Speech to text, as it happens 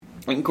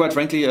And quite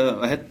frankly,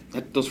 I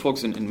had those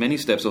folks in many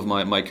steps of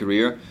my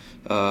career,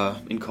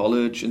 in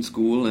college, in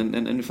school,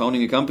 and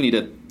founding a company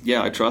that,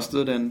 I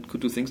trusted and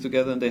could do things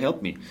together, and they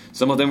helped me.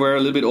 Some of them were a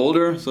little bit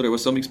older, so there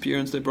was some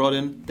experience they brought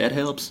in. That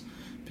helps,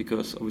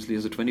 because obviously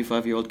as a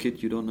 25-year-old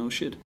kid, you don't know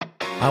shit.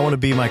 I want to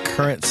be my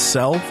current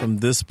self from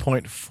this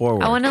point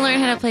forward. I want to learn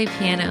how to play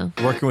piano.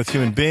 Working with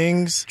human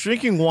beings,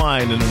 drinking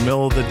wine in the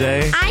middle of the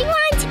day. I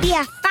want to be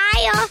a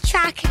fire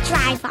truck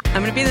driver.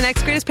 I'm going to be the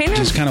next greatest painter.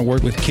 Just kind of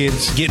work with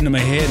kids, getting them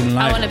ahead in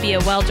life. I want to be a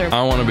welder.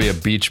 I want to be a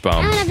beach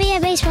bum. I want to be a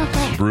baseball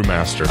player.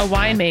 Brewmaster. A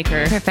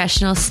winemaker.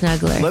 Professional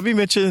snuggler. Let me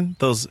mention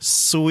those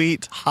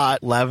sweet,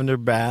 hot lavender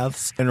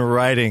baths and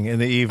writing in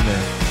the evening.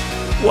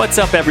 What's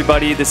up,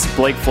 everybody? This is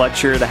Blake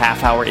Fletcher, the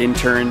half-hour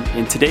intern.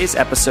 In today's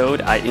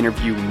episode, I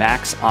interview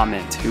Max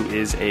Ament, who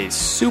is a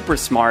super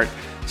smart,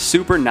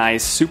 super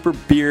nice, super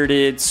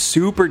bearded,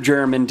 super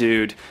German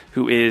dude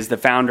who is the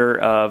founder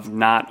of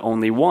not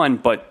only one,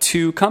 but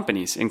two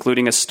companies,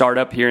 including a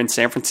startup here in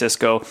San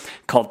Francisco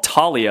called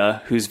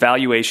Thalia, whose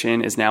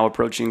valuation is now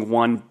approaching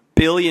 $1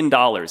 billion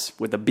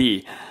with a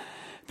B.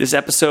 This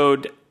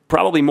episode,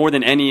 probably more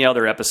than any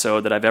other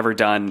episode that I've ever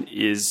done,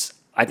 is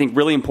I think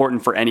really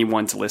important for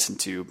anyone to listen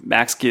to.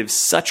 Max gives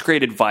such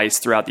great advice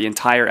throughout the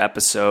entire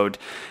episode,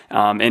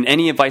 and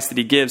any advice that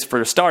he gives for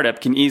a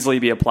startup can easily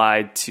be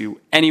applied to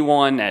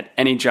anyone at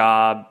any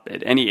job,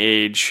 at any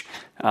age,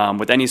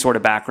 with any sort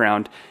of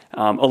background.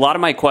 A lot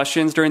of my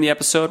questions during the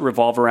episode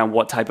revolve around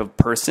what type of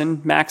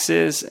person Max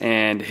is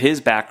and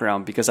his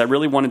background, because I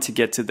really wanted to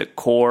get to the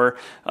core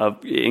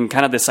of, in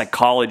kind of the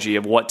psychology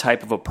of what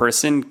type of a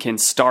person can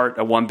start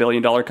a $1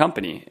 billion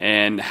company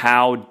and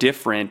how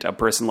different a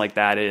person like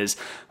that is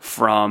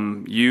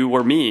from you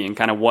or me, and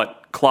kind of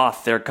what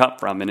cloth they're cut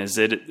from, and is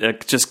it a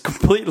just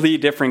completely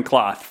different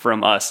cloth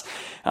from us.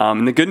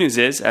 And the good news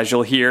is, as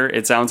you'll hear,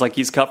 it sounds like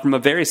he's cut from a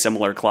very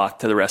similar cloth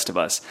to the rest of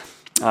us.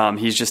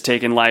 He's just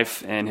taken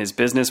life and his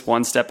business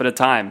one step at a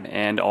time,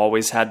 and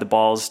always had the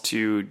balls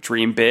to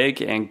dream big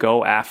and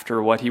go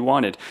after what he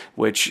wanted,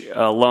 which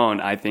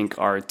alone I think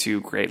are two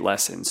great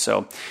lessons.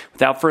 So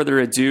without further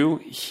ado,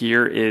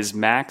 here is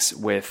Max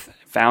with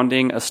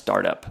founding a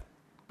startup.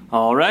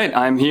 All right,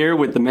 I'm here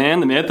with the man,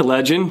 the myth, the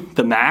legend,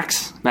 the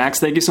Max. Max,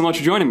 thank you so much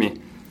for joining me.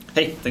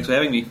 Hey, thanks for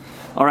having me.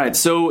 All right,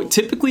 so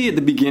typically at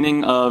the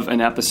beginning of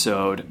an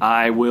episode,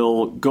 I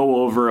will go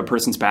over a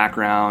person's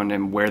background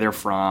and where they're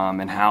from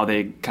and how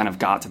they kind of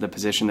got to the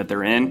position that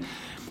they're in.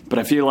 But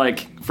I feel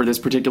like for this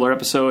particular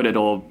episode,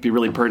 it'll be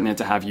really pertinent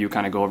to have you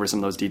kind of go over some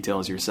of those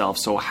details yourself.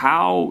 So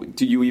how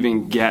do you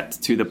even get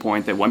to the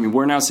point that,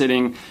 we're now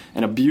sitting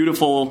in a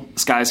beautiful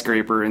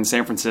skyscraper in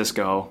San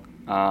Francisco.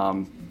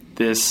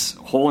 This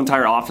whole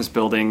entire office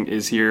building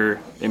is here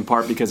in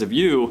part because of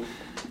you.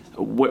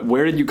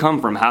 Where did you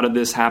come from? How did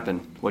this happen?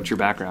 What's your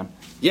background?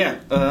 Yeah,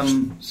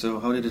 so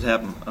how did it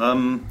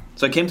happen?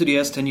 So I came to the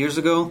US 10 years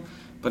ago,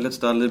 but let's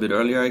start a little bit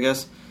earlier, I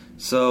guess.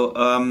 So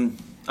I'm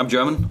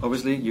German,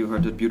 obviously. You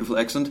heard that beautiful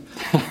accent.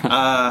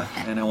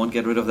 And I won't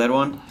get rid of that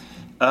one.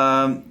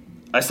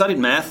 I studied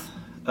math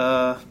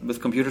with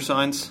computer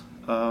science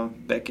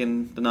back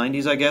in the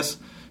 90s, I guess,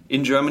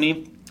 in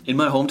Germany, in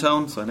my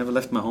hometown. So I never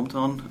left my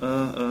hometown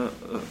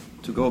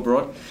to go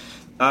abroad.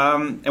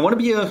 I want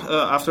to be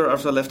after I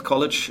left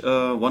college,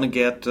 want to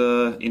get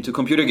into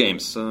computer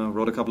games.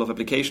 Wrote a couple of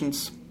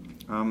applications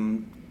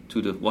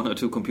to the one or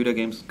two computer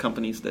games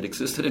companies that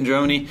existed in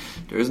Germany.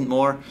 There isn't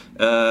more.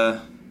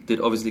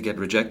 Did obviously get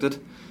rejected.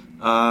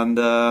 And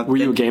were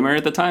you a gamer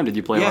at the time? Did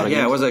you play a lot of games?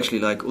 Yeah, I was actually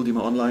like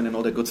Ultima Online and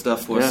all that good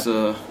stuff was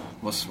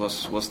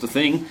the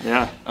thing.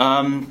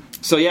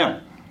 Yeah.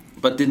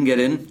 But didn't get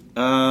in.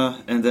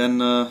 And then,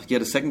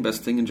 the second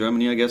best thing in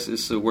Germany, I guess,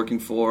 is working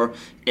for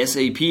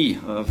SAP.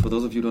 For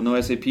those of you who don't know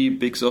SAP,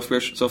 big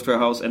software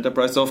house,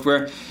 enterprise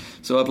software.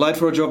 So I applied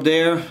for a job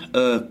there,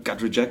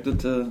 got rejected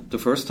the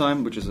first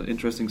time, which is an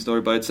interesting story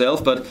by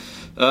itself. But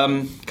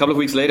a couple of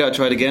weeks later, I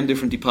tried again,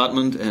 different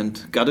department,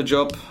 and got a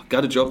job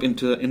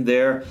in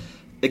their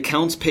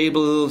accounts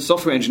payable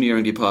software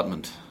engineering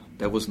department.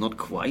 That was not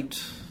quite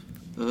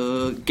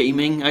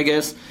gaming, I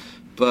guess.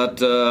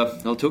 But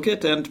I took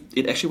it, and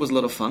it actually was a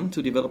lot of fun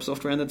to develop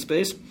software in that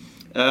space.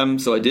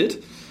 So I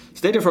did.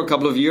 Stayed there for a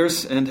couple of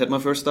years and had my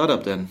first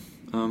startup then.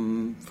 I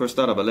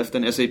left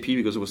then SAP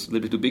because it was a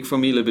little bit too big for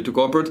me, a little bit too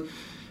corporate.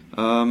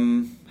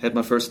 Had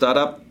my first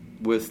startup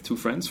with two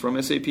friends from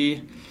SAP.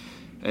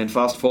 And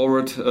fast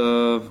forward,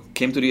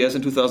 came to the US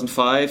in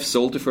 2005,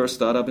 sold the first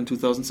startup in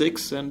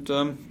 2006, and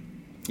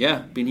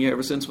been here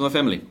ever since with my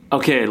family.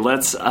 Okay,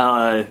 let's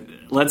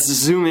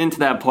zoom into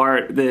that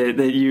part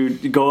that you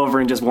go over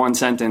in just one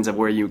sentence of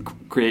where you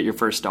create your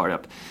first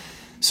startup.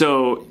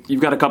 So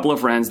you've got a couple of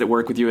friends that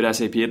work with you at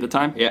SAP at the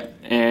time. Yeah.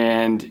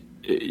 And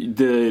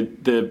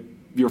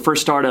your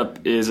first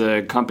startup is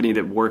a company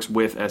that works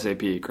with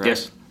SAP, correct?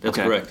 Yes, that's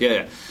correct.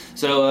 Yeah.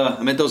 So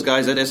I met those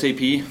guys at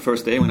SAP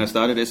first day when I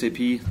started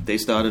SAP. They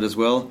started as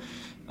well.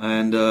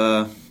 And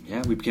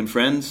we became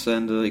friends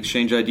and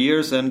exchanged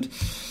ideas. And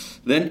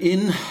then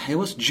it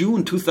was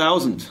June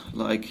 2000,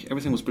 like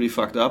everything was pretty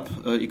fucked up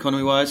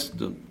economy-wise.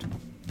 The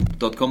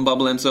dot-com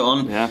bubble and so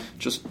on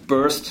just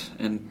burst,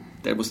 and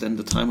that was then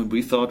the time when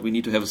we thought we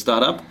need to have a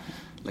startup,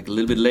 like a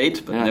little bit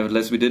late, but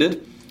nevertheless we did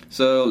it.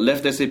 So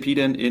left SAP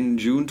then in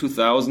June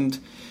 2000.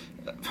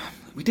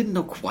 We didn't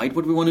know quite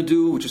what we want to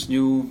do. We just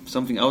knew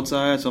something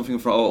outside, something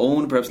for our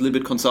own, perhaps a little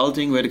bit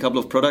consulting. We had a couple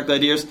of product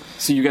ideas.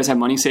 So you guys have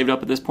money saved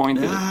up at this point?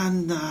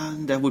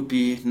 That would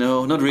be,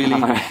 no, not really.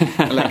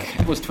 Like,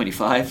 I was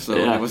 25, so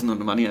there wasn't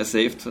the money I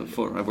saved.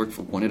 I worked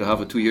for 1.5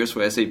 or 2 years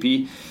for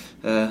SAP,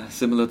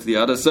 similar to the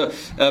others. So,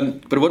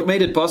 but what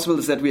made it possible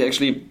is that we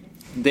actually,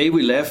 the day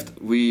we left,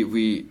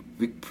 we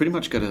pretty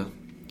much got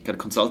a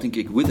consulting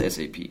gig with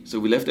SAP. So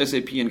we left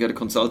SAP and got a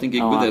consulting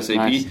gig with SAP.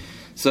 Nice.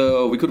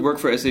 So we could work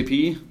for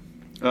SAP.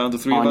 The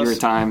three of us. On your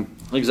time.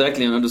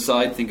 Exactly, and on the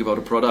side, think about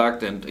a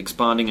product and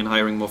expanding and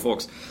hiring more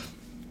folks.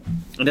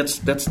 And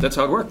that's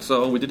how it worked.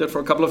 So we did that for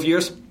a couple of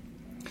years,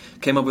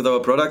 came up with our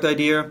product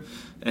idea,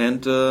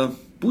 and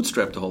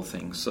bootstrapped the whole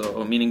thing.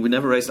 So meaning we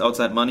never raised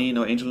outside money,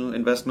 no angel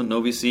investment,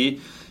 no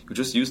VC. We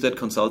just used that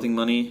consulting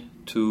money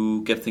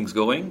to get things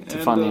going. To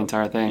fund the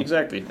entire thing.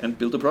 Exactly, and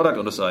build a product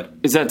on the side.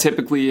 Is that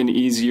typically an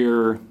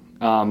easier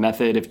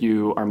method if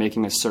you are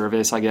making a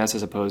service, I guess,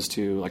 as opposed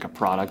to like a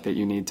product that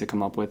you need to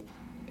come up with?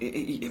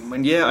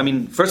 Yeah, I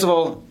mean, first of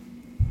all,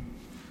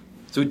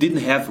 so we didn't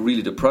have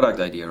really the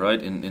product idea,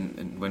 right?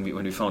 In when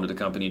we founded the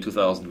company in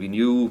 2000, we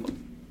knew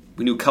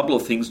a couple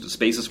of things, the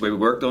spaces where we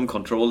worked on,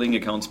 controlling,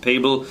 accounts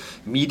payable,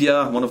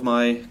 media, one of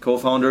my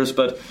co-founders,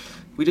 but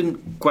we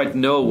didn't quite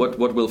know what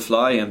will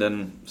fly. And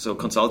then, so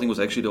consulting was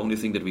actually the only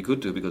thing that we could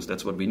do because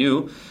that's what we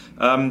knew.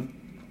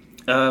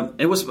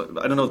 It was,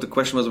 I don't know if the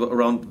question was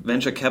around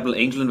venture capital,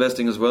 angel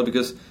investing as well,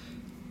 because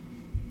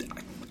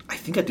I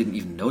think I didn't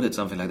even know that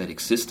something like that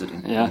existed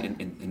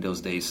in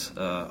those days,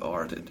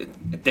 or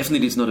it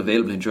definitely is not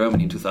available in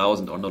Germany in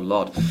 2000, or not a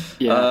lot.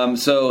 Yeah.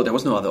 So there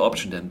was no other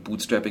option than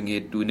bootstrapping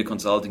it, doing the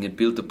consulting, and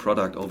build the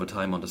product over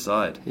time on the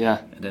side. Yeah.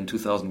 And then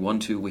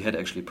 2001-2, we had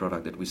actually a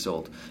product that we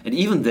sold, and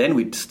even then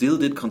we still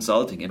did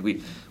consulting, and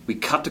we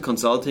cut the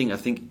consulting I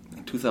think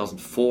in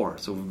 2004.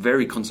 So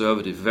very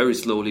conservative, very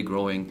slowly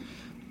growing,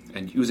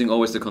 and using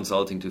always the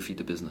consulting to feed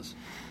the business.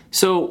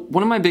 So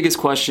one of my biggest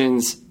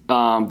questions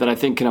that I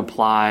think can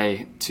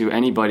apply to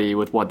anybody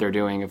with what they're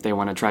doing if they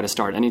want to try to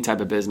start any type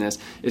of business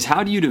is,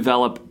 how do you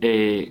develop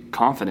a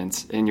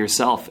confidence in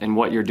yourself and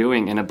what you're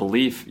doing and a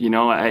belief? You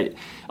know,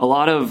 a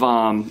lot of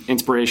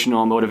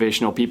inspirational,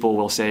 motivational people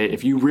will say,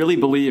 if you really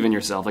believe in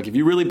yourself, like if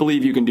you really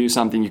believe you can do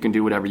something, you can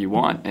do whatever you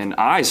want. And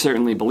I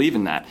certainly believe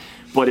in that.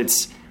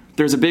 But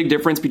there's a big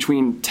difference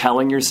between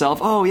telling yourself,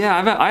 oh,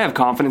 yeah, I have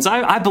confidence,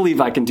 I believe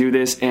I can do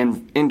this,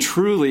 and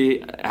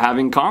truly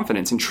having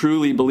confidence and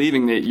truly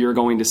believing that you're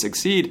going to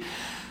succeed.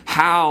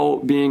 How,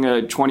 being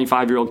a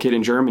 25-year-old kid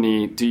in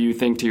Germany, do you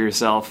think to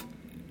yourself,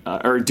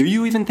 or do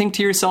you even think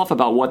to yourself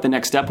about what the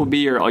next step would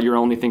be, or you're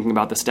only thinking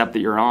about the step that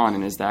you're on,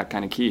 and is that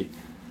kind of key?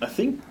 I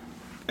think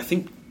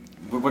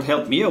what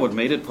helped me, or what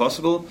made it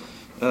possible,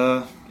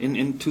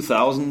 in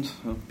 2000,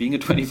 being a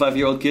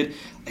 25-year-old kid,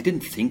 I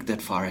didn't think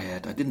that far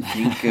ahead. I didn't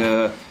think,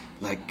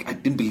 I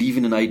didn't believe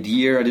in an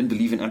idea. I didn't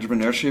believe in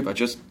entrepreneurship. I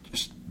just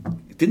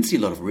didn't see a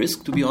lot of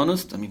risk, to be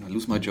honest. I mean, I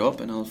lose my job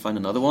and I'll find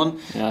another one.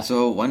 Yeah.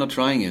 So why not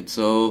trying it?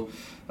 So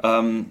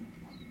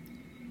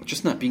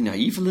just not being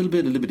naive a little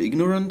bit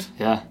ignorant.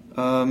 Yeah.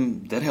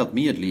 That helped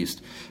me at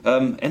least.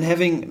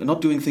 And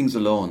not doing things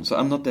alone. So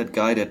I'm not that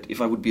guy that if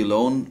I would be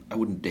alone, I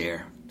wouldn't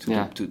dare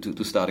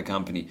to start a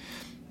company.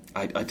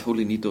 I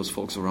totally need those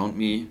folks around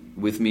me,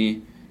 with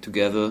me,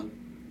 together,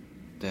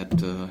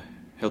 that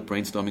help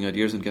brainstorming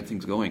ideas and get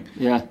things going.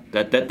 Yeah.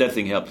 That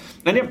thing helped.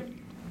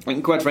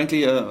 And quite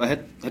frankly, I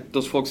had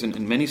those folks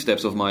in many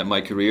steps of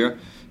my career,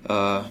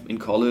 in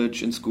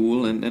college, in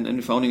school,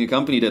 and founding a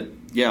company that,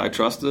 I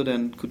trusted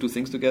and could do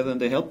things together, and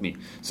they helped me.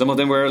 Some of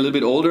them were a little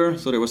bit older,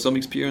 so there was some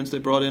experience they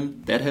brought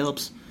in. That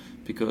helps.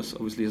 Because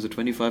obviously as a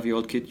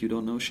 25-year-old kid, you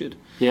don't know shit.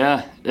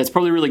 Yeah, it's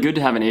probably really good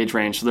to have an age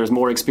range. So there's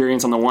more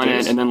experience on the one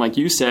end. And then like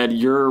you said,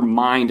 your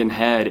mind and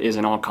head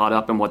isn't all caught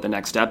up in what the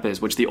next step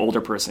is, which the older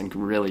person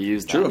can really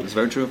use that. True, it's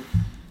very true.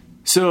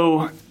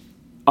 So,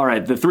 all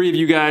right, the three of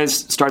you guys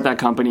start that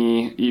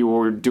company. You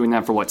were doing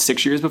that for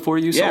 6 years before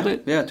you sold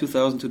it? Yeah,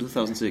 2000 to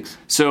 2006.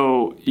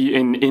 So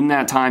in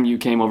that time, you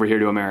came over here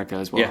to America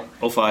as well? Yeah,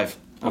 2005.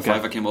 Okay.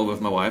 I came over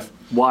with my wife.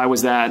 Why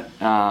was that,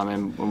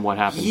 and what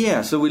happened?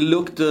 Yeah, so we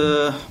looked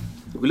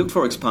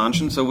for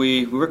expansion. So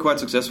we were quite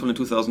successful in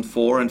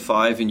 2004 and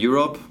 2005 in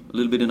Europe, a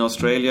little bit in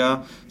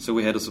Australia. So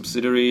we had a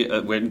subsidiary.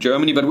 We're in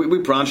Germany, but we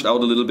branched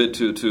out a little bit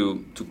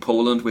to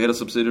Poland. We had a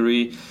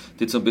subsidiary,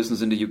 did some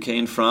business in the UK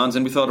and France,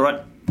 and we thought,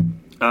 right.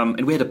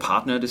 And we had a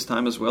partner at this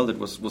time as well that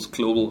was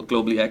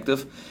globally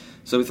active.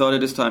 So we thought at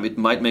this time it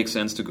might make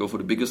sense to go for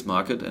the biggest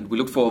market, and we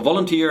looked for a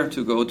volunteer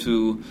to go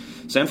to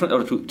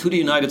to the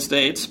United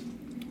States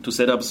to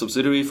set up a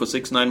subsidiary for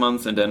 6-9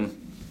 months, and then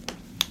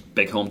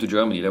back home to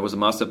Germany. There was a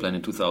master plan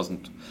in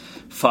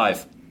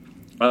 2005.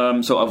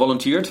 So I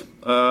volunteered.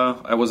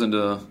 I was in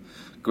the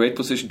great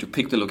position to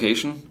pick the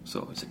location.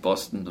 So is it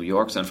Boston, New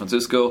York, San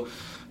Francisco?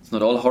 It's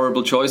not all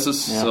horrible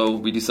choices. Yeah. So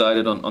we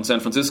decided on San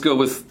Francisco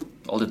with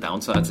all the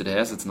downsides it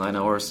has. It's 9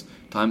 hours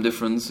time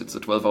difference. It's a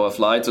 12-hour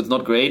flight, so it's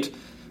not great.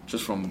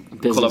 Just from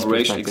Business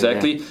collaboration,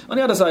 exactly. Yeah. On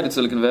the other side, it's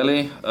Silicon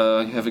Valley.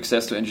 You have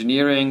access to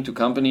engineering, to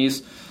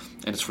companies,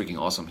 and it's freaking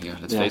awesome here.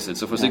 Let's face it.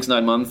 So for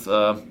 6-9 months,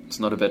 it's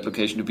not a bad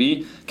location to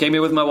be. Came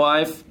here with my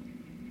wife,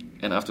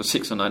 and after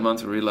 6 or 9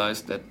 months, we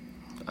realized that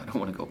I don't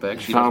want to go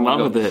back. She found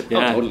love with it.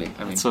 Yeah, oh, totally. I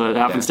mean, that's what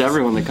happens to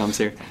everyone that comes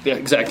here. Yeah,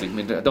 exactly. I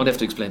mean, I don't have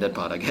to explain that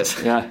part, I guess.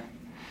 Yeah.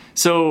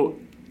 So,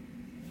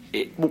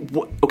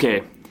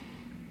 okay.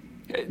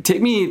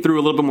 Take me through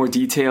a little bit more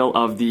detail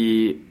of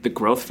the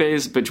growth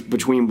phase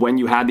between when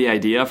you had the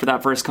idea for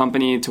that first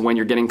company to when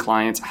you're getting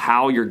clients,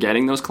 how you're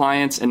getting those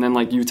clients, and then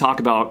like you talk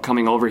about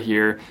coming over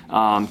here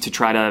to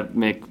try to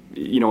make,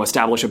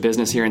 establish a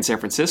business here in San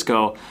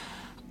Francisco.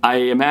 I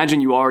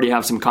imagine you already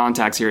have some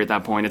contacts here at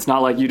that point. It's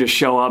not like you just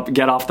show up,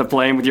 get off the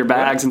plane with your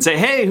bags, and say,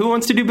 "Hey, who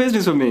wants to do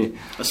business with me?"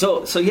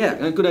 So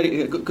yeah, good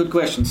idea, good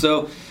question.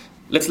 So.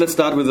 Let's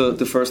start with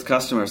the first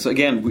customer. So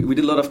again, we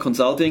did a lot of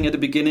consulting at the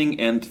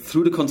beginning, and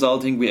through the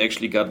consulting, we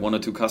actually got 1 or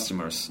 2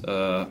 customers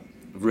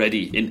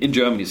ready in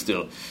Germany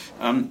still.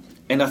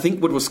 And I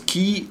think what was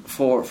key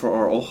for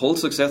our whole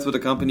success with the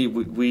company,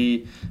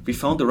 we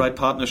found the right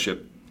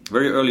partnership.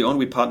 Very early on,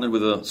 we partnered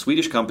with a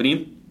Swedish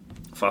company.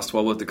 Fast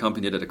forward, the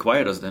company that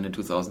acquired us then in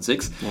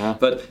 2006. Yeah.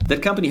 But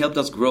that company helped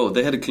us grow.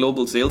 They had a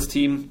global sales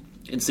team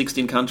in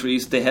 16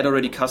 countries. They had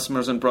already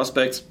customers and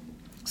prospects.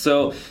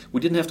 So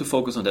we didn't have to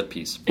focus on that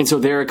piece. And so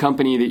they're a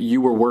company that you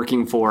were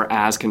working for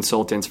as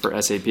consultants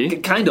for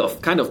SAP? Kind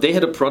of. They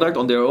had a product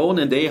on their own,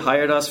 and they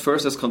hired us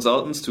first as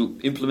consultants to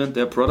implement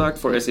their product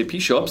for SAP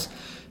shops.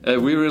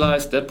 We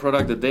realized that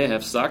product that they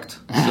have sucked,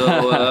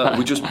 so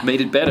we just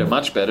made it better,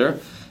 much better.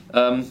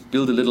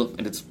 Build a little,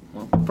 and it's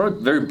a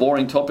very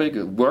boring topic, a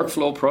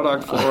workflow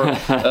product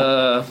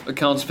for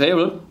accounts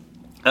payable.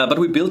 But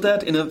we built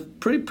that in a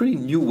pretty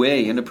new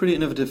way, in a pretty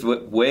innovative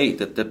way,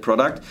 that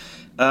product.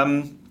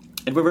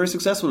 And we're very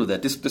successful with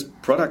that. This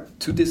product,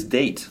 to this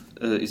date,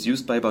 is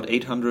used by about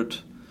 800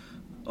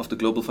 of the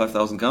global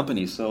 5,000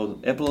 companies. So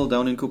Apple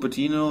down in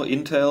Cupertino,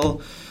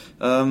 Intel,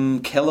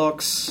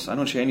 Kellogg's. I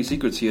don't share any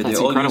secrets here. That's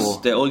incredible.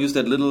 They all use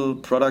that little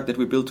product that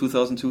we built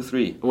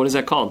 2002-03. What is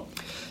that called?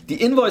 The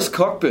Invoice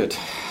Cockpit.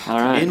 All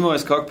right.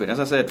 Invoice Cockpit. As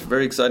I said,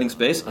 very exciting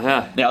space.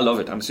 Yeah, I love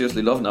it. I'm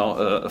seriously love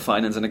now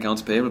finance and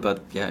accounts payable.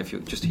 But yeah, if you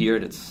just hear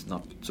it, it's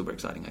not super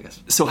exciting, I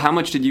guess. So how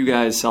much did you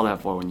guys sell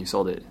that for when you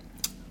sold it?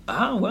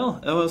 Well,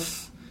 it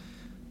was,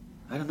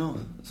 I don't know.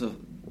 So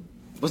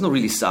it wasn't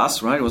really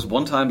SaaS, right? It was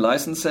one-time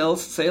license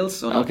sales,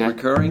 so not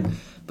recurring.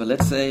 But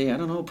let's say, I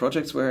don't know,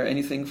 projects were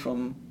anything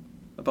from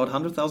about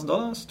 $100,000,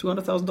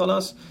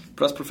 $200,000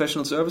 plus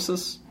professional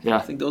services. Yeah,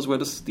 I think those were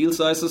the deal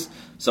sizes.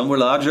 Some were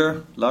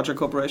larger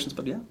corporations,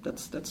 but yeah,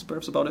 that's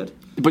perhaps about it.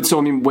 But so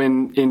I mean,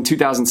 when in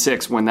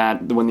 2006,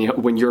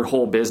 when your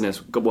whole business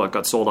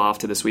got sold off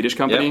to the Swedish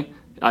company,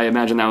 I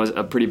imagine that was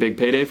a pretty big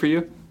payday for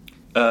you.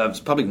 It's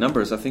public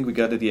numbers. I think we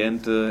got at the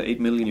end $8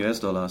 million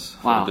for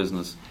the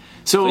business.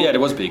 So yeah, it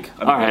was big.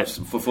 All right,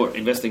 for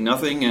investing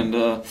nothing and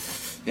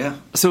yeah.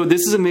 So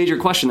this is a major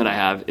question that I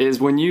have: is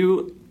when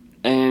you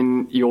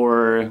in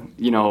your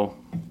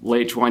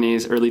late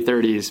 20s, early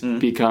 30s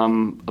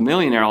become a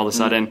millionaire all of a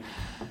sudden,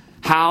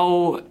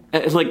 how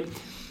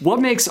what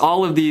makes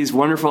all of these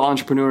wonderful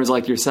entrepreneurs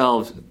like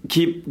yourselves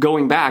keep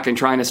going back and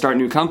trying to start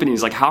new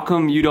companies? Like, how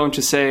come you don't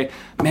just say,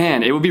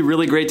 man, it would be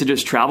really great to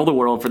just travel the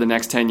world for the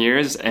next 10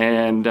 years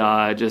and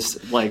just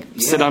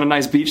sit on a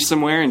nice beach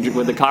somewhere and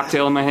with a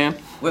cocktail in my hand?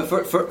 Well,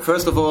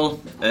 first of all,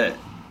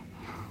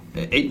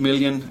 8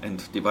 million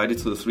and divided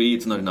to 3,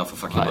 it's not enough for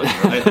fucking money,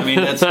 right? I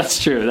mean,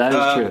 that's true. That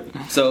is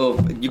true. So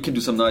you can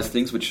do some nice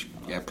things, which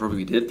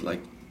probably did,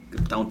 like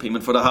down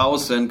payment for the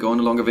house and go on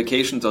a longer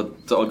vacation. So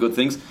it's all good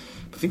things.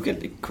 But things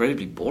get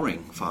incredibly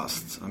boring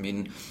fast. I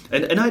mean,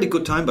 and I had a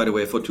good time, by the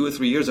way. For 2 or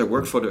 3 years, I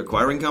worked for the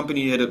acquiring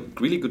company. Had a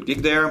really good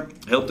gig there.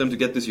 Helped them to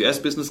get this US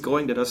business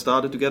going that I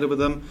started together with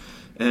them.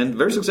 And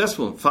very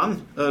successful,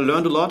 fun.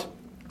 Learned a lot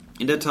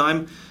in that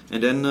time.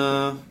 And then,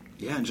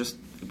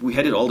 we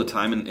had it all the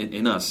time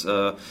in us.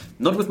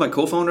 Not with my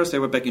co-founders, they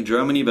were back in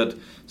Germany, but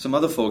some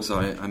other folks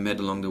I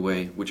met along the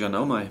way, which are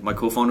now my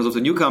co-founders of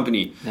the new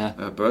company.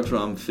 Yeah.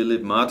 Bertram,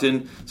 Philip,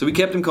 Martin. So we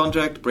kept in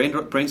contact,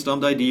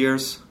 brainstormed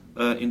ideas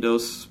in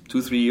those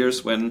 2-3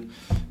 years when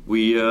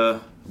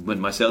when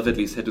myself at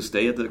least had to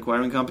stay at the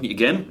acquiring company.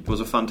 Again, it was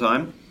a fun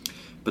time.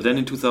 But then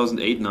in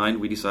 2008-09,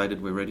 we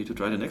decided we're ready to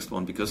try the next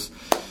one because...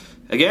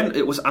 Again,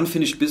 it was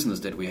unfinished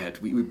business that we had.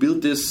 We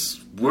built this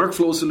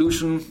workflow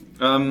solution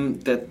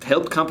that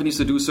helped companies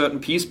to do a certain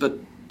piece, but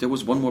there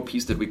was one more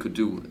piece that we could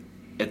do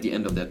at the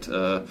end of that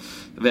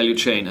value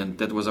chain, and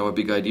that was our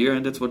big idea,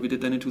 and that's what we did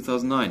then in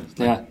 2009.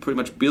 Yeah. Pretty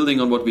much building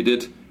on what we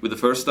did with the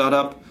first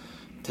startup,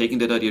 taking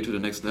that idea to the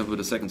next level with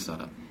the second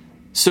startup.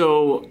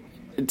 So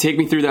take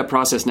me through that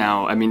process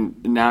now. I mean,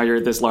 now you're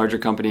at this larger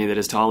company that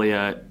is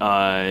Thalia.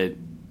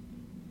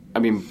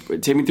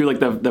 Take me through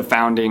the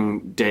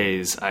founding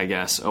days, I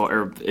guess,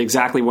 or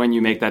exactly when you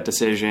make that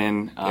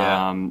decision.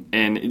 And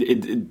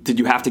did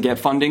you have to get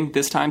funding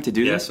this time to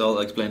do this? Yes, I'll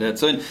explain that.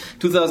 So in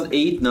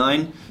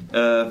 2008-09,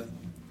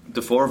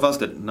 the four of us,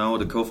 that now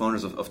the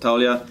co-founders of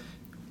Taulia,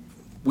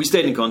 we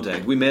stayed in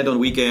contact. We met on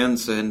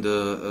weekends and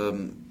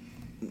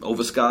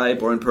over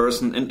Skype or in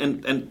person,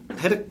 and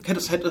had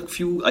a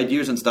few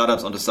ideas and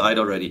startups on the side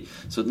already.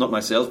 So not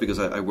myself, because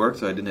I worked,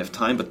 so I didn't have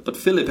time. But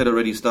Philip had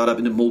already a startup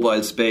in the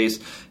mobile space,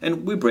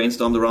 and we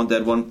brainstormed around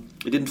that one.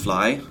 It didn't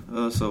fly,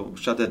 so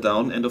shut that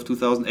down end of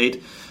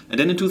 2008. And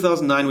then in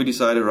 2009 we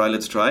decided, right,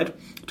 let's try it.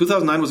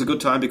 2009 was a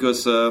good time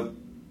because all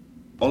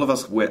of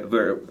us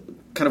were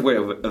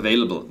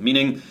available.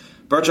 Meaning,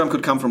 Bertram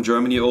could come from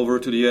Germany over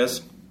to the US.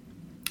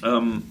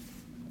 I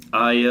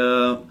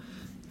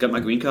got my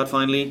green card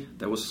finally.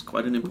 That was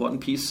quite an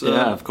important piece.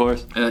 Of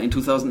course. In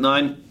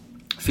 2009,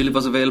 Philip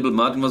was available,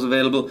 Martin was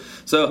available.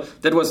 So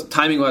that was,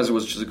 timing-wise, it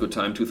was just a good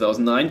time,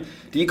 2009.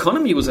 The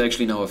economy was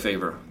actually in our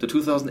favor. The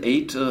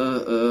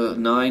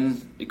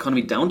 2008-9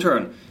 economic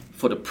downturn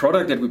for the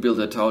product that we built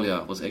at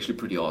Taulia was actually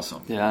pretty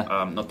awesome.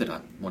 Yeah. Not that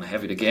I want to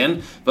have it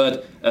again,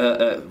 but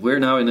we're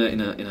now in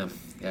a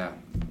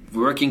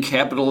working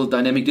capital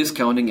dynamic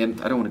discounting,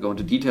 and I don't want to go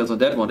into details on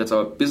that one. That's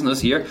our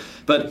business here,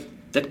 but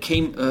that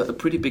came a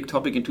pretty big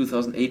topic in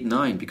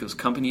 2008-9 because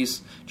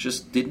companies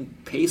just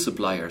didn't pay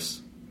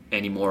suppliers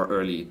anymore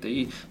early.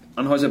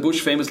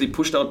 Anheuser-Busch famously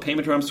pushed out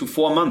payment terms to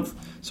 4 months.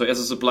 So as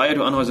a supplier to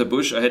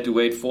Anheuser-Busch, I had to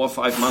wait 4 or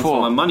 5 months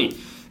for my money.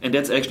 And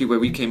that's actually where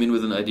we came in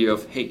with an idea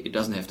of, hey, it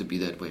doesn't have to be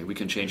that way. We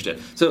can change that.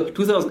 So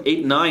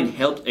 2008-9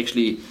 helped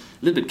actually a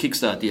little bit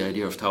kickstart the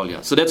idea of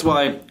Taulia. So that's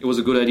why it was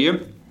a good idea.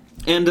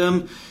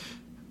 And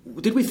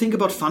did we think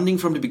about funding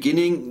from the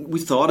beginning? We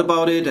thought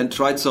about it and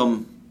tried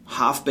some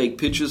half-baked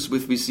pitches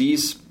with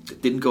VCs.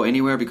 It didn't go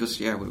anywhere because,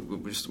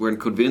 we just weren't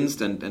convinced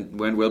and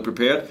weren't well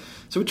prepared.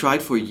 So we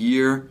tried for a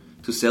year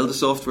to sell the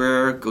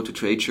software, go to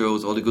trade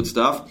shows, all the good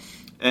stuff.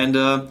 And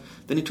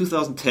then in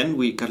 2010,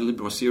 we got a little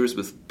bit more serious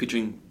with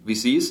pitching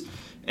VCs.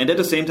 And at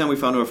the same time, we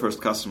found our first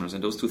customers.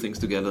 And those two things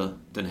together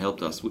then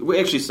helped us. We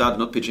actually started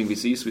not pitching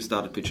VCs, we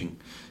started pitching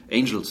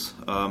angels.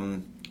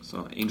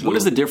 What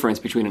is the difference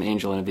between an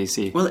angel and a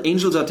VC? Well,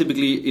 angels are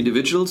typically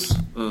individuals,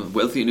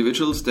 wealthy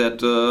individuals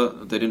that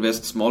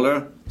invest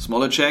smaller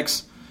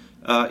checks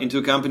into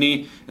a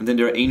company, and then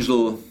there are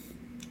angel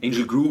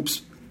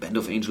groups, Band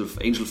of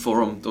Angel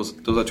Forum. Those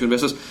are two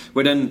investors.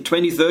 Where then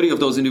 20-30 of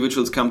those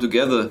individuals come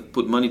together,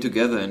 put money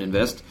together, and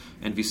invest.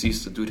 And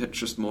VCs do that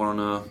just more on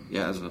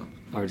as a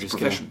larger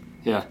profession.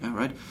 Scale. Yeah,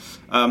 right.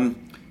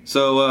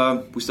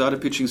 So we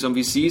started pitching some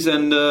VCs,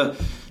 and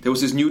there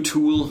was this new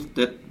tool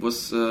that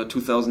was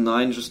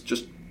 2009,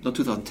 just not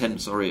 2010,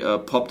 sorry,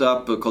 popped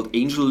up called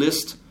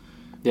AngelList,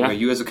 where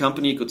you as a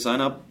company could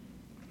sign up,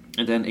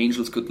 and then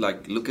angels could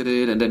look at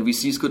it, and then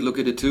VCs could look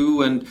at it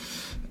too, and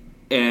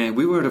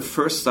we were the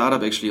first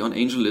startup actually on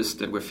AngelList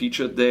that were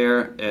featured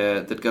there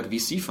that got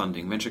VC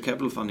funding, venture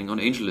capital funding on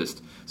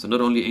AngelList. So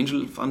not only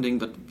angel funding,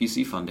 but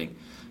VC funding.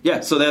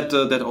 Yeah, so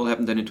that all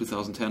happened then in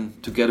 2010,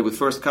 together with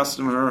first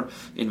customer,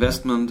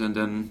 investment, and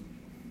then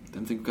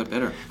things got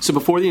better. So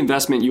before the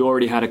investment, you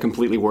already had a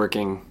completely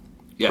working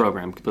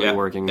program,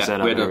 working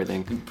setup and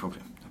everything.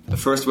 The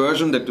first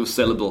version that was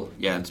sellable,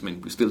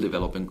 we're still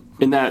developing.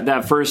 And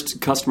that first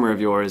customer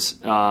of yours,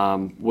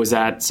 was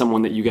that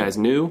someone that you guys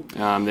knew?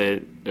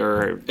 Did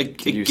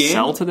you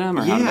sell to them?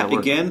 Or how did that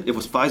work? Again, it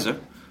was Pfizer.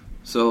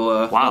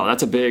 So wow,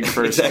 that's a big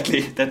first.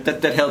 Exactly.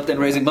 That helped in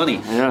raising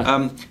money.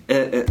 Yeah.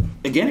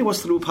 Again, it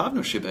was through a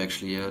partnership.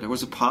 Actually, there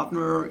was a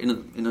partner in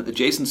an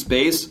adjacent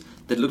space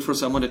that looked for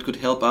someone that could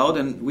help out,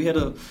 and we had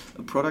a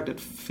product that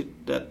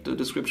fit that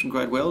description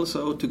quite well.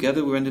 So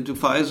together we went into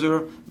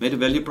Pfizer, made a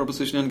value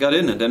proposition, and got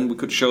in. And then we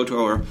could show to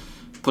our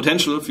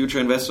potential future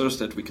investors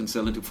that we can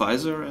sell into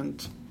Pfizer,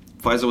 and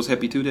Pfizer was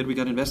happy too that we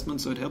got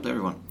investment. So it helped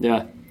everyone.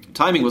 Yeah.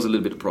 Timing was a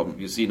little bit of a problem.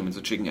 You see them, it's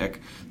a chicken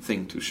egg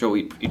thing to show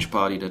each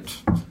party that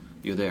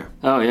you're there.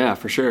 Oh, yeah,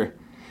 for sure.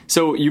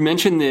 So you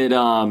mentioned that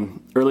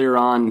earlier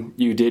on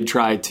you did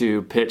try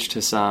to pitch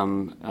to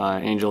some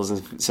angels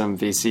and some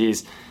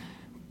VCs.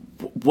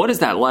 What is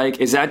that like?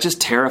 Is that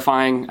just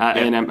terrifying?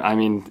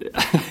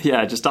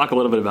 Just talk a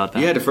little bit about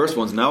that. Yeah, the first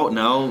ones.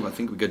 Now I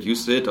think we got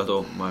used to it,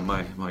 although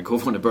my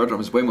co-founder Bertram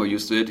is way more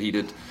used to it. He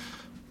did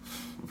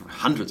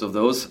hundreds of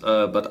those,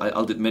 but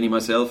I did many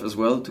myself as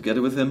well,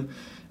 together with him.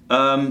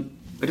 But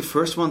the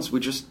first ones, we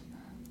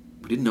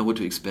didn't know what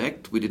to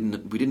expect. We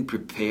didn't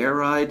prepare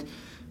right.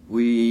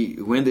 We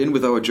went in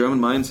with our German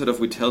mindset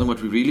of we tell them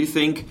what we really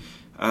think.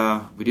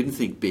 We didn't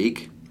think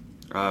big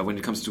when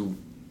it comes to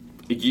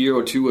a year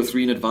or 2 or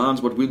 3 in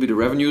advance. What will be the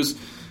revenues?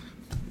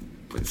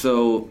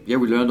 So we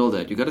learned all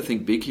that. You got to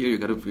think big here. You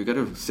got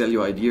to sell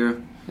your idea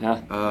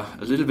a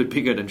little bit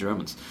bigger than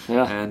Germans.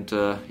 Yeah. And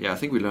I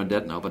think we learned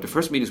that now. But the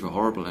first meetings were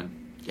horrible, and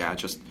I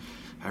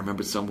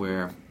remember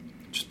somewhere.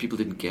 Just people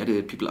didn't get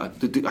it.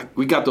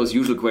 We got those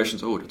usual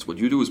questions. Oh, that's what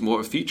you do is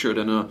more a feature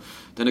than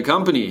a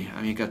company.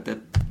 I mean, got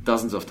that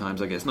dozens of times,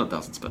 I guess. Not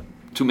dozens, but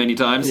too many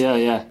times.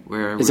 Yeah.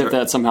 As if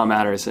that somehow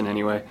matters in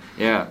any way.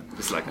 Yeah,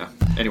 it's like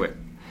anyway.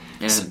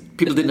 And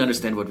people didn't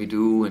understand what we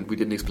do, and we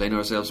didn't explain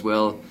ourselves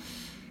well.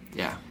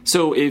 Yeah.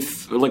 So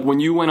if when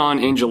you went on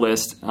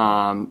AngelList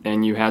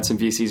and you had some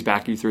VCs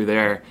back you through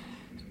there,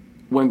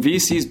 when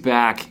VCs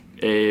back,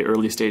 a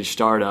early stage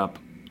startup,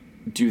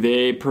 do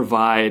they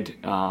provide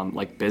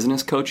like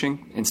business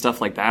coaching and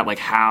stuff like that? Like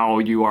how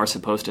you are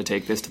supposed to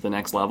take this to the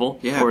next level?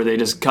 Yeah. Or they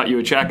just cut you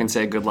a check and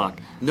say, good luck?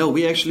 No,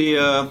 we actually,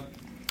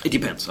 it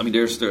depends. I mean,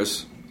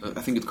 there's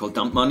I think it's called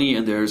dump money,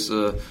 and there's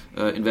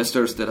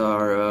investors that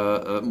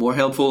are more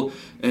helpful.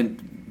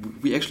 And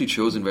we actually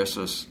chose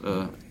investors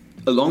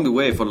along the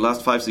way for the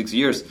last 5-6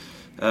 years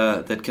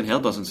that can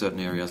help us in certain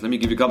areas. Let me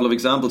give you a couple of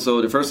examples.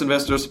 So the first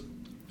investors,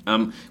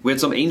 we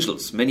had some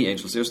angels, many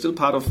angels. They're still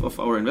part of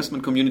our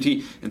investment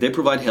community, and they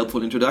provide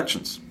helpful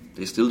introductions.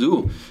 They still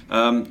do.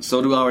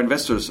 So do our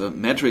investors.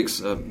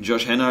 Matrix,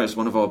 Josh Hanna is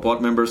one of our board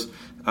members,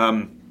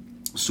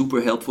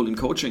 super helpful in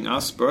coaching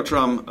us,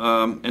 Bertram,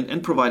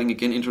 and providing,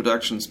 again,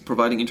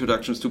 providing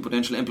introductions to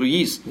potential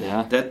employees.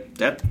 Yeah.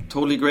 That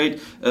totally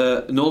great.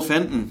 Noel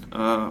Fenton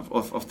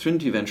of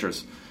Trinity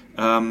Ventures,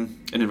 an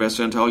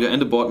investor in Taulia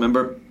and a board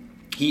member.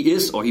 He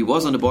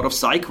was on the board of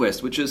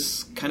SciQuest, which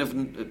is kind of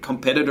a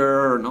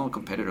competitor. No,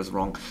 competitor is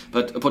wrong,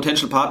 but a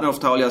potential partner of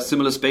Taulia,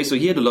 similar space. So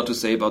he had a lot to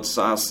say about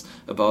SaaS,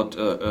 about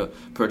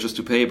purchase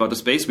to pay, about the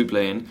space we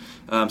play in.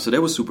 So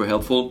that was super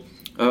helpful.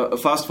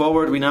 Fast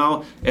forward, we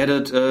now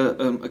added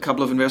a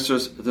couple of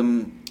investors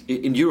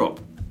in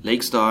Europe,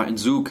 Lakestar and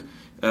Zook,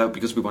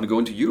 because we want to go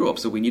into Europe.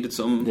 So we needed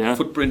some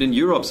footprint in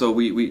Europe. So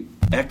we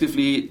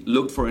actively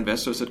looked for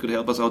investors that could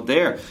help us out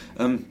there.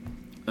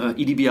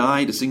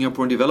 EDBI, the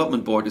Singapore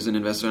Development Board, is an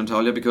investor in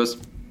Taulia because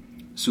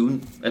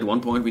soon, at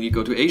one point, we need to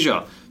go to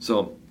Asia.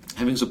 So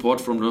having support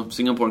from the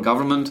Singaporean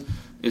government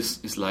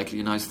is likely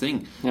a nice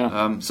thing.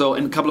 Yeah. And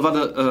a couple of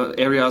other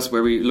areas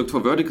where we looked for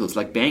verticals,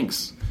 like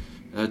banks.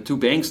 2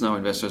 banks now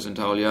investors in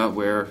Taulia,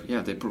 where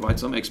they provide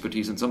some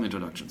expertise and some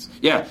introductions.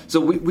 Yeah, so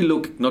we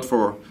look not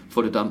for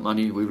the dump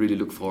money. We really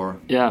look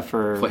for help,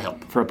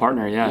 for a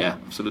partner. Yeah,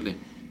 absolutely.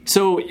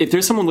 So if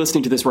there's someone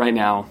listening to this right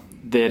now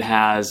that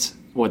has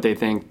what they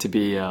think to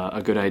be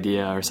a good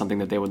idea or something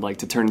that they would like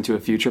to turn into a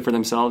future for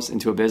themselves,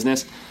 into a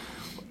business,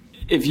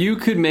 if you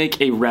could make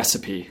a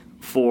recipe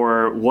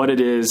for what it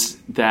is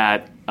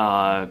that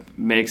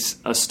makes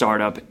a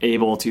startup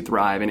able to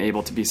thrive and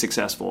able to be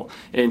successful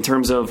in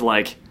terms of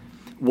like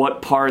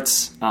what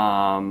parts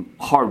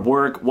hard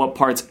work, what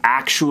parts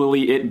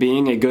actually it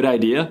being a good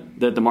idea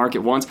that the market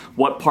wants,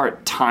 what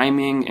part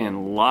timing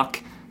and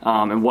luck,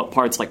 and what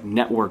parts like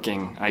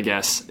networking, I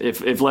guess.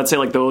 If let's say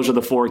like those are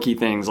the 4 key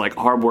things, like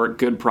hard work,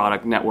 good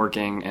product,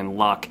 networking, and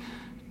luck,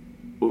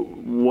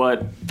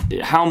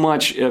 how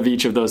much of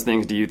each of those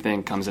things do you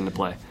think comes into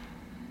play?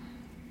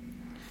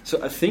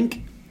 So I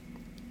think,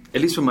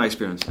 at least from my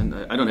experience, and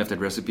I don't have that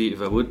recipe.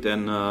 If I would,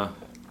 then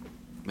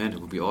man,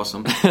 it would be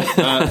awesome.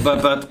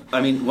 But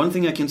I mean, one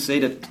thing I can say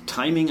that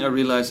timing, I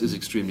realize, is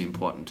extremely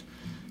important.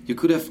 You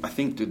could have, I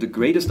think, the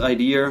greatest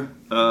idea,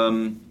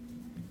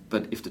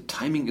 but if the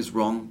timing is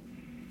wrong,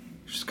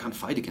 you just can't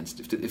fight against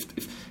it.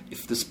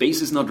 If the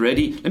space is not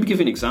ready, let me give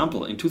you an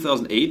example. In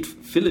 2008,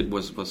 Philip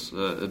was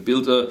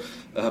built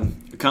a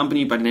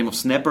company by the name of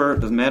Snapper.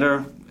 Doesn't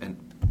matter, and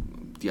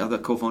the other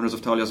co-founders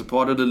of Taulia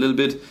supported a little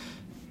bit.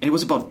 And it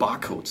was about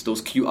barcodes,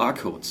 those QR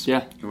codes.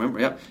 Yeah, you remember?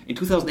 Yeah. In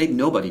 2008,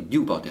 nobody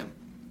knew about them.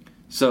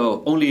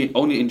 So only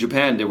in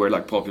Japan they were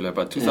like popular.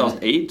 But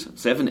 2008,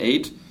 7,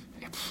 8.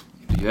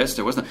 In the US,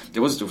 there was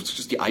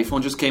just the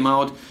iPhone just came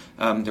out.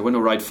 There were no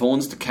right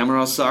phones. The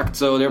camera sucked.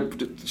 So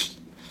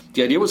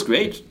the idea was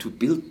great to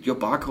build your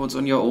barcodes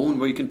on your own,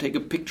 where you can take a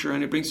picture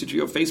and it brings you to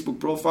your Facebook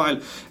profile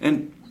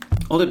and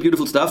all that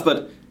beautiful stuff.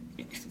 But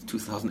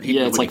 2008,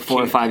 it's like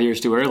 4 or 5 years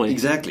too early.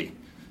 Exactly.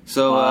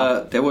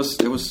 So there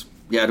was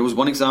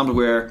one example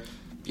where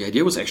the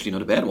idea was actually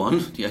not a bad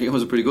one. The idea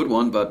was a pretty good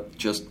one, but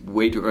just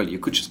way too early. You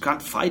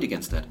can't fight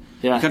against that.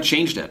 Yeah. You can't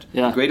change that.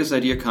 Yeah. The greatest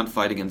idea can't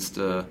fight against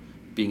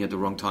being at the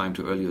wrong time,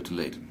 too early or too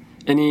late.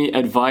 Any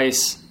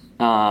advice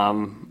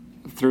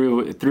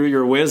through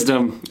your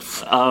wisdom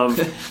of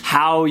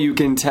how you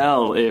can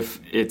tell if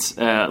it's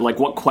like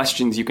what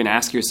questions you can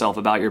ask yourself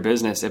about your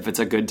business, if it's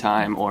a good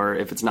time or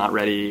if it's not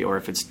ready or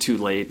if it's too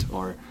late?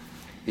 Or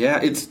yeah,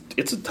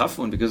 it's a tough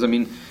one because I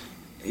mean,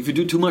 if you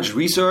do too much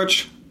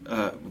research,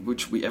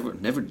 which we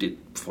never did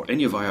for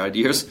any of our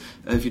ideas,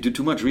 if you do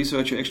too much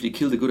research, you actually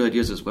kill the good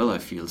ideas as well, I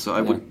feel. So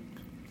I would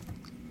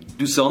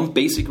do some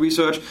basic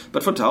research.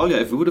 But for Taulia,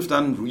 if we would have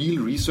done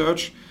real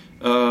research,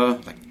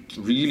 like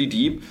really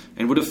deep,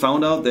 and would have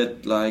found out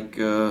that like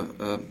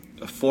a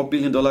 $4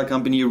 billion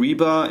company,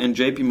 Reba and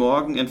JP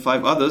Morgan and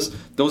 5 others,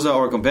 those are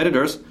our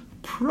competitors,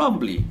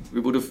 probably we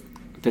would have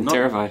been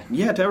terrified.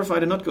 Yeah,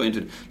 terrified and not go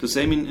into it. The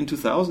same in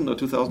 2000 or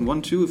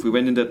 2001 too, if we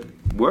went in that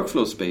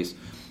workflow space.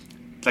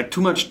 Like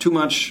too much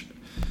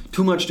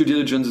due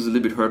diligence is a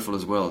little bit hurtful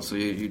as well. So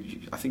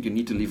I think you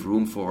need to leave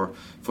room for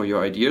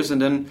your ideas.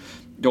 And then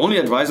the only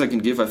advice I can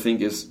give, I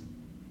think, is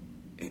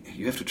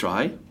you have to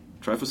try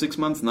for 6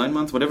 months, 9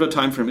 months, whatever the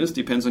time frame is,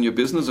 depends on your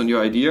business, on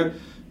your idea.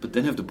 But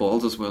then have the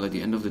balls as well at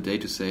the end of the day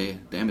to say,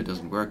 damn, it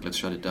doesn't work. Let's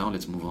shut it down.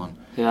 Let's move on.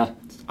 Yeah.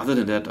 Other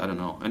than that, I don't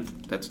know. And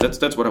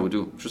that's what I would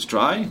do. Just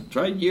try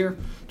a year,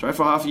 try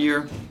for half a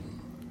year.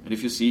 And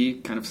if you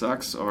see kind of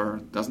sucks or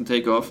doesn't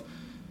take off,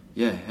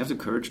 have the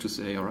courage to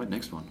say, all right,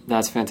 next one.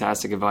 That's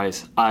fantastic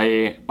advice. All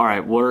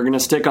right, we're going to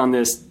stick on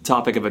this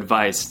topic of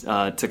advice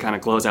to kind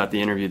of close out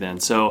the interview then.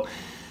 So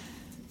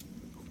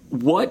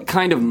what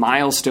kind of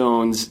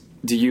milestones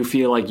do you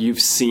feel like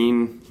you've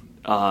seen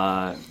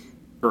or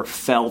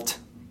felt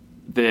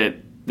that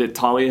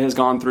Thalia has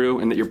gone through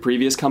and that your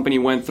previous company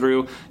went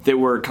through that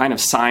were kind of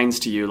signs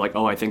to you, like,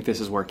 oh, I think this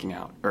is working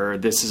out, or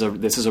this is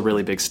a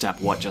really big step.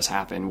 What just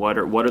happened? What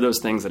are those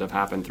things that have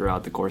happened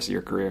throughout the course of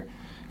your career?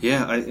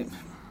 Yeah,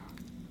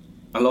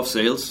 I love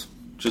sales.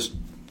 Just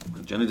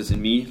generally, that's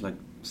in me, like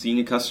seeing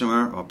a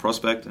customer or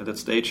prospect at that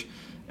stage,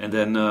 and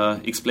then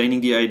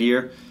explaining the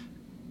idea.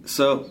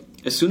 So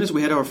as soon as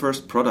we had our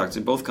first products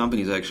in both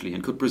companies actually,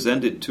 and could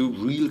present it to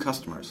real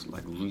customers,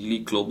 like really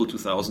Global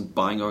 2000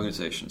 buying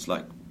organizations,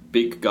 like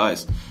big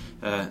guys,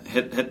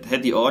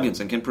 had the audience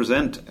and can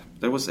present.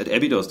 That was at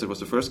Abydos. That was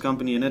the first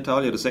company, and at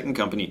Thalia, the second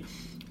company.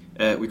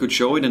 We could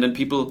show it, and then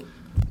people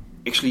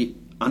actually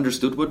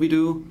understood what we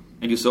do,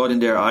 and you saw it in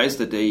their eyes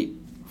that they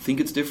think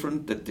it's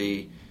different, that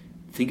they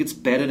think it's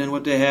better than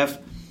what they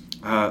have.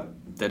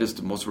 That is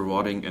the most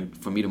rewarding and,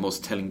 for me, the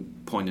most telling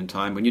point in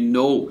time, when you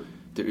know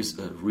there is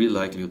a real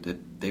likelihood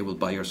that they will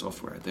buy your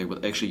software, they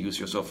will actually use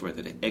your software,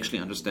 that they actually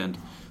understand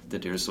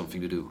that there is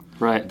something to do.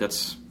 Right.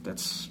 That's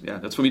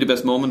for me the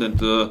best moment.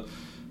 And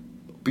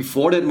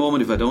before that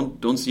moment, if I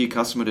don't see a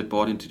customer that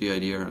bought into the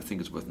idea, I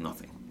think it's worth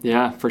nothing.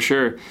 Yeah, for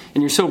sure.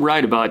 And you're so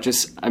right about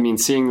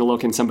seeing the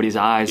look in somebody's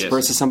eyes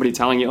versus somebody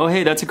telling you, oh,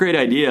 hey, that's a great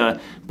idea,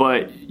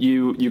 but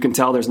you can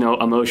tell there's no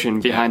emotion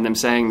behind them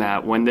saying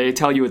that. When they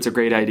tell you it's a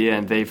great idea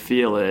and they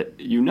feel it,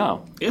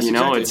 Yes,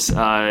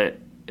 exactly.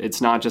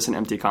 It's not just an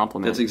empty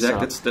compliment. That's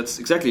exactly. So. That's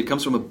exactly. It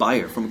comes from a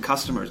buyer, from a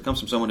customer. It comes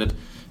from someone that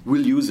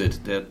will use it,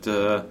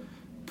 that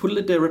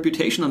put their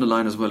reputation on the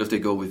line as well if they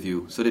go with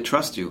you, so they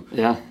trust you.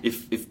 Yeah.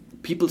 If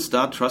people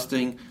start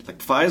trusting, like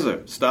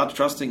Pfizer, start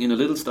trusting in a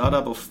little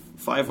startup of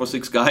 5 or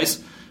 6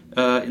 guys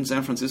in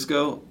San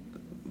Francisco,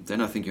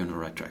 then I think you're on the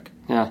right track.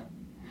 Yeah.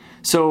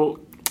 So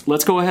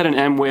let's go ahead and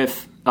end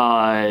with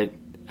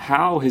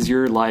how has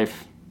your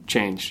life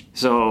changed?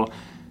 So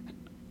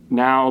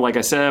now, like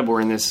I said,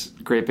 we're in this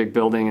great big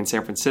building in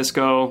San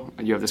Francisco.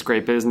 You have this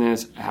great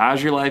business.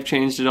 Has your life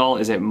changed at all?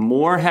 Is it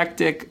more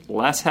hectic,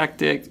 less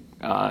hectic?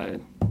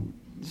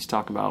 Just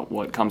talk about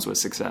what comes with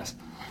success.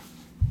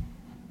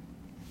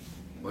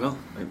 Well,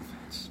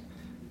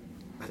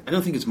 I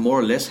don't think it's more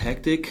or less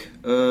hectic.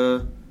 It's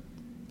a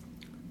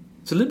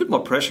little bit more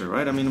pressure,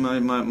 right? I mean, my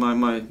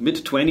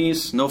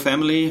mid-20s, no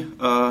family.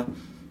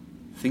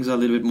 Things are a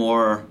little bit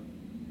more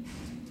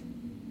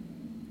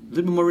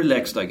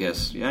relaxed, I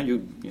guess. Yeah,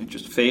 you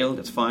just fail,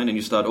 that's fine, and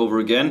you start over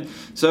again.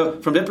 So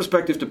from that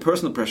perspective, the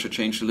personal pressure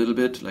changed a little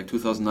bit. Like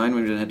 2009,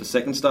 when we then had the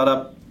second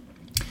startup,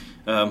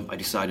 I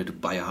decided to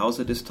buy a house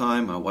at this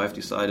time. My wife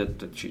decided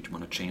that she'd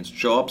want to change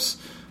jobs.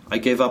 I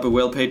gave up a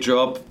well-paid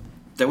job.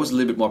 There was a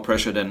little bit more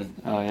pressure than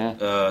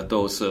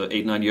those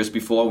 8-9 years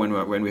before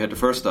when we had the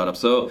first startup.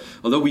 So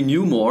although we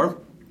knew more,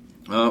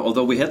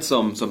 although we had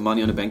some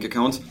money on the bank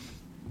account,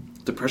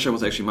 the pressure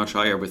was actually much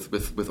higher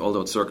with all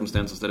those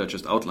circumstances that I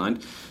just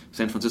outlined.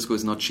 San Francisco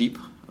is not cheap,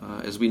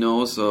 as we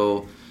know.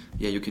 So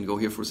yeah, you can go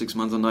here for 6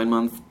 months or 9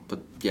 months,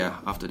 but yeah,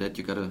 after that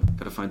you gotta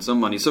find some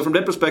money. So from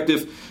that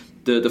perspective,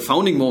 the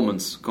founding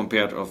moments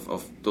compared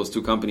of those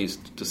two companies,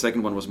 the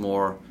second one was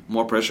more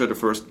pressure. The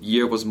first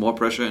year was more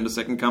pressure in the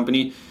second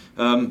company.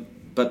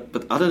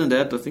 But other than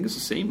that, I think it's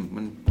the same.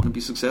 When you want to be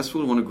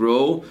successful, want to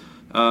grow,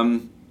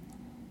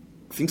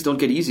 things don't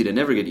get easy. They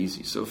never get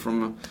easy. So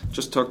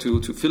just talked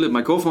to Philip,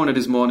 my co-founder,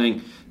 this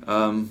morning,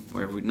 where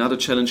we have another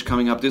challenge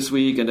coming up this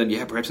week, and then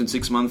perhaps in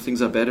 6 months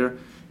things are better.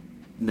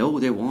 No,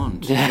 they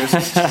won't.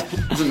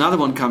 There's another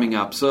one coming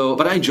up. So,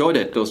 but I enjoyed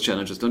those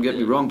challenges. Don't get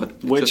me wrong. But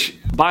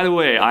by the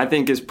way, I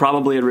think is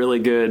probably a really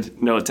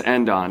good note to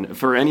end on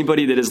for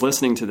anybody that is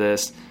listening to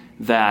this.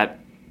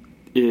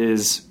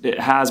 It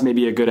has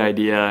maybe a good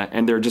idea,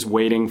 and they're just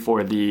waiting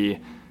for the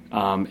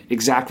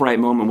exact right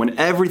moment when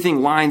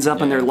everything lines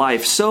up in their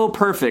life so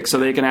perfect, so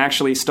they can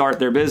actually start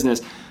their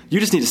business. You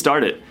just need to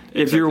start it.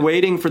 Exactly. If you're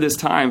waiting for this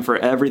time for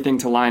everything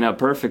to line up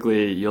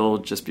perfectly, you'll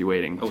just be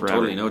waiting forever.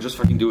 Totally. No, just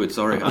fucking do it.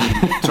 Sorry.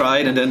 Try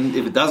it, and then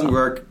if it doesn't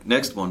work,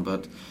 next one.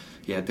 But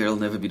yeah, there'll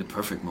never be the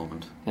perfect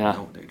moment. Yeah.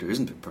 No, there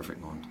isn't a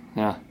perfect moment.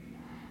 Yeah.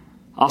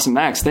 Awesome,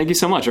 Max. Thank you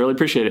so much. I really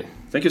appreciate it.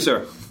 Thank you,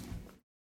 sir.